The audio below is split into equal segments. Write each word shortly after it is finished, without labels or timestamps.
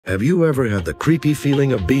Have you ever had the creepy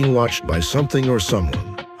feeling of being watched by something or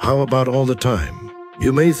someone? How about all the time?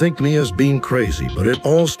 You may think me as being crazy, but it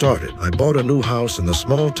all started. I bought a new house in the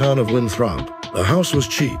small town of Winthrop. The house was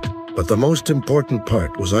cheap, but the most important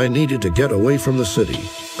part was I needed to get away from the city.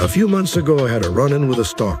 A few months ago, I had a run-in with a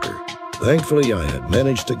stalker. Thankfully, I had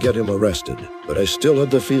managed to get him arrested, but I still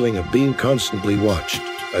had the feeling of being constantly watched.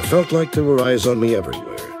 I felt like there were eyes on me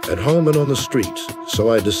everywhere, at home and on the streets, so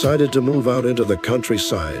I decided to move out into the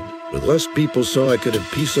countryside, with less people so I could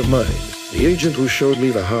have peace of mind. The agent who showed me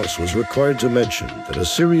the house was required to mention that a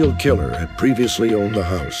serial killer had previously owned the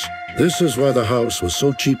house. This is why the house was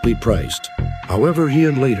so cheaply priced. However,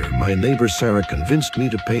 later, my neighbor Sarah convinced me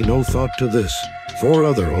to pay no thought to this. 4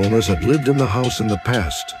 other owners had lived in the house in the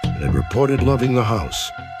past and had reported loving the house.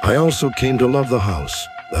 I also came to love the house.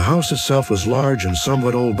 The house itself was large and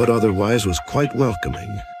somewhat old, but otherwise was quite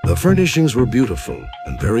welcoming. The furnishings were beautiful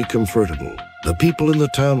and very comfortable. The people in the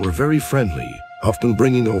town were very friendly, often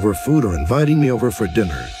bringing over food or inviting me over for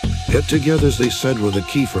dinner. Get-togethers, they said, were the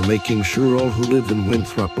key for making sure all who lived in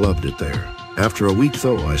Winthrop loved it there. After a week,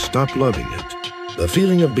 though, I stopped loving it. The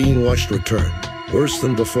feeling of being watched returned, worse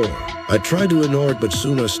than before. I tried to ignore it, but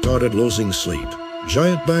soon I started losing sleep.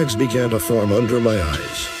 Giant bags began to form under my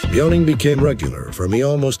eyes. Yawning became regular for me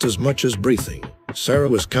almost as much as breathing. Sarah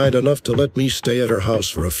was kind enough to let me stay at her house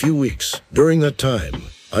for a few weeks. During that time,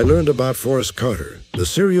 I learned about Forrest Carter, the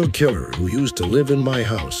serial killer who used to live in my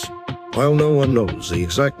house. While no one knows the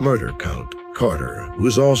exact murder count, Carter, who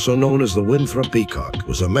is also known as the Winthrop Peacock,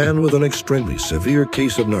 was a man with an extremely severe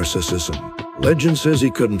case of narcissism. Legend says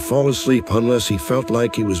he couldn't fall asleep unless he felt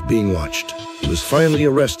like he was being watched. He was finally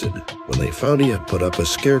arrested when they found he had put up a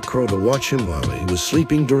scarecrow to watch him while he was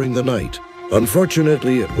sleeping during the night.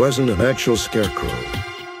 Unfortunately, it wasn't an actual scarecrow.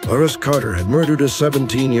 Forrest Carter had murdered a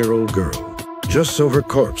 17-year-old girl, just so her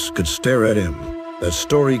corpse could stare at him. That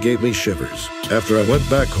story gave me shivers. After I went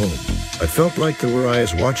back home, I felt like there were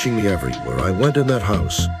eyes watching me everywhere I went in that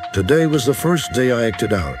house. Today was the first day I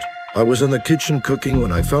acted out. I was in the kitchen cooking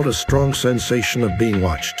when I felt a strong sensation of being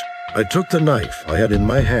watched. I took the knife I had in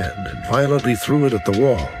my hand and violently threw it at the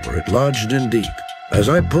wall, where it lodged in deep. As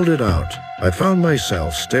I pulled it out, I found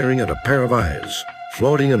myself staring at a pair of eyes,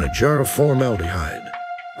 floating in a jar of formaldehyde.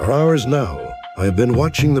 For hours now, I have been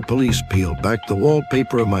watching the police peel back the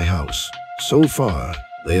wallpaper of my house. So far,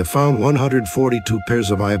 they have found 142 pairs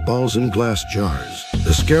of eyeballs in glass jars.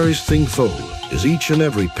 The scariest thing, though, is each and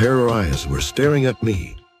every pair of eyes were staring at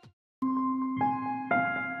me.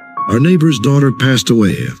 Our neighbor's daughter passed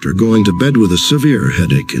away after going to bed with a severe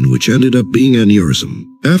headache, in which ended up being aneurysm.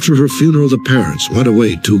 After her funeral, the parents went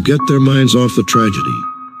away to get their minds off the tragedy.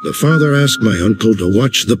 The father asked my uncle to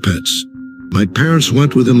watch the pets. My parents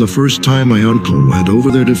went with him the first time my uncle went over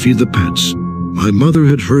there to feed the pets. My mother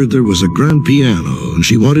had heard there was a grand piano and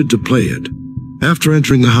she wanted to play it. After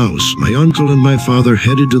entering the house, my uncle and my father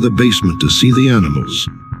headed to the basement to see the animals.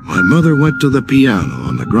 My mother went to the piano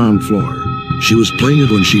on the ground floor. She was playing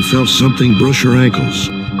it when she felt something brush her ankles.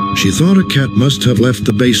 She thought a cat must have left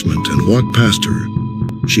the basement and walked past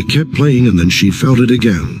her. She kept playing and then she felt it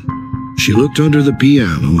again. She looked under the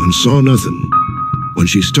piano and saw nothing. When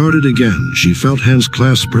she started again, she felt hands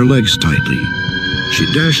clasp her legs tightly. She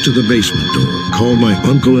dashed to the basement door, called my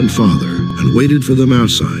uncle and father, and waited for them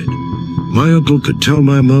outside. My uncle could tell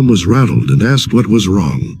my mom was rattled and asked what was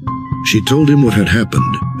wrong. She told him what had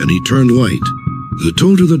happened, and he turned white. He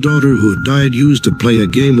told her the daughter who had died used to play a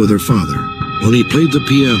game with her father. When he played the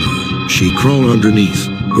piano, she crawled underneath,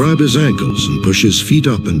 grab his ankles, and push his feet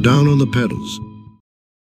up and down on the pedals.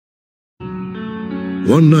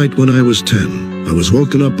 One night when I was 10, I was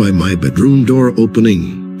woken up by my bedroom door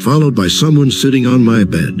opening, followed by someone sitting on my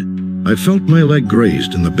bed. I felt my leg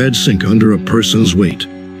grazed and the bed sink under a person's weight.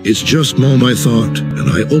 It's just Mom, I thought, and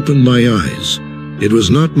I opened my eyes. It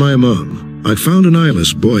was not my mom. I found an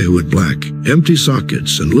eyeless boy who had black, empty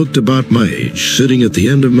sockets and looked about my age, sitting at the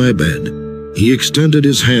end of my bed. He extended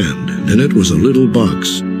his hand, and in it was a little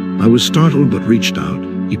box. I was startled but reached out.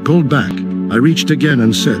 He pulled back. I reached again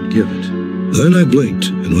and said, "Give it." Then I blinked,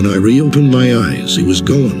 and when I reopened my eyes, he was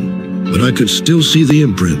gone. But I could still see the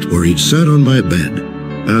imprint where he'd sat on my bed.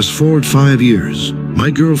 Fast forward 5 years, my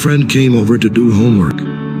girlfriend came over to do homework.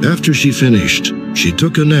 After she finished, she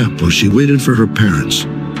took a nap while she waited for her parents.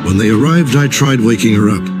 When they arrived, I tried waking her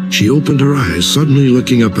up. She opened her eyes, suddenly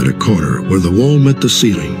looking up at a corner where the wall met the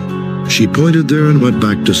ceiling. She pointed there and went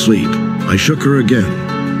back to sleep. I shook her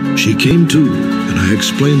again. She came to, and I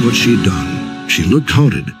explained what she'd done. She looked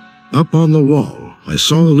haunted. Up on the wall, I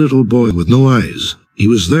saw a little boy with no eyes. He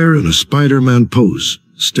was there in a Spider-Man pose,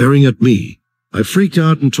 staring at me. I freaked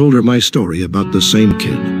out and told her my story about the same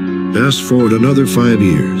kid. Fast forward another 5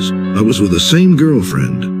 years. I was with the same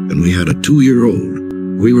girlfriend, and we had a 2-year-old.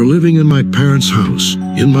 We were living in my parents' house,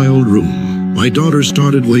 in my old room. My daughter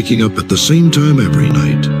started waking up at the same time every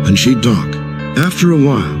night, and she'd talk. After a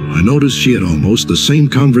while, I noticed she had almost the same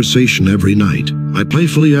conversation every night. I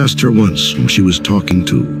playfully asked her once whom she was talking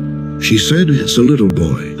to. She said, "It's a little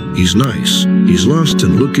boy. He's nice. He's lost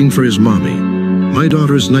and looking for his mommy." My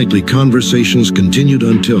daughter's nightly conversations continued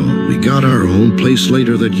until we got our own place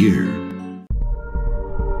later that year.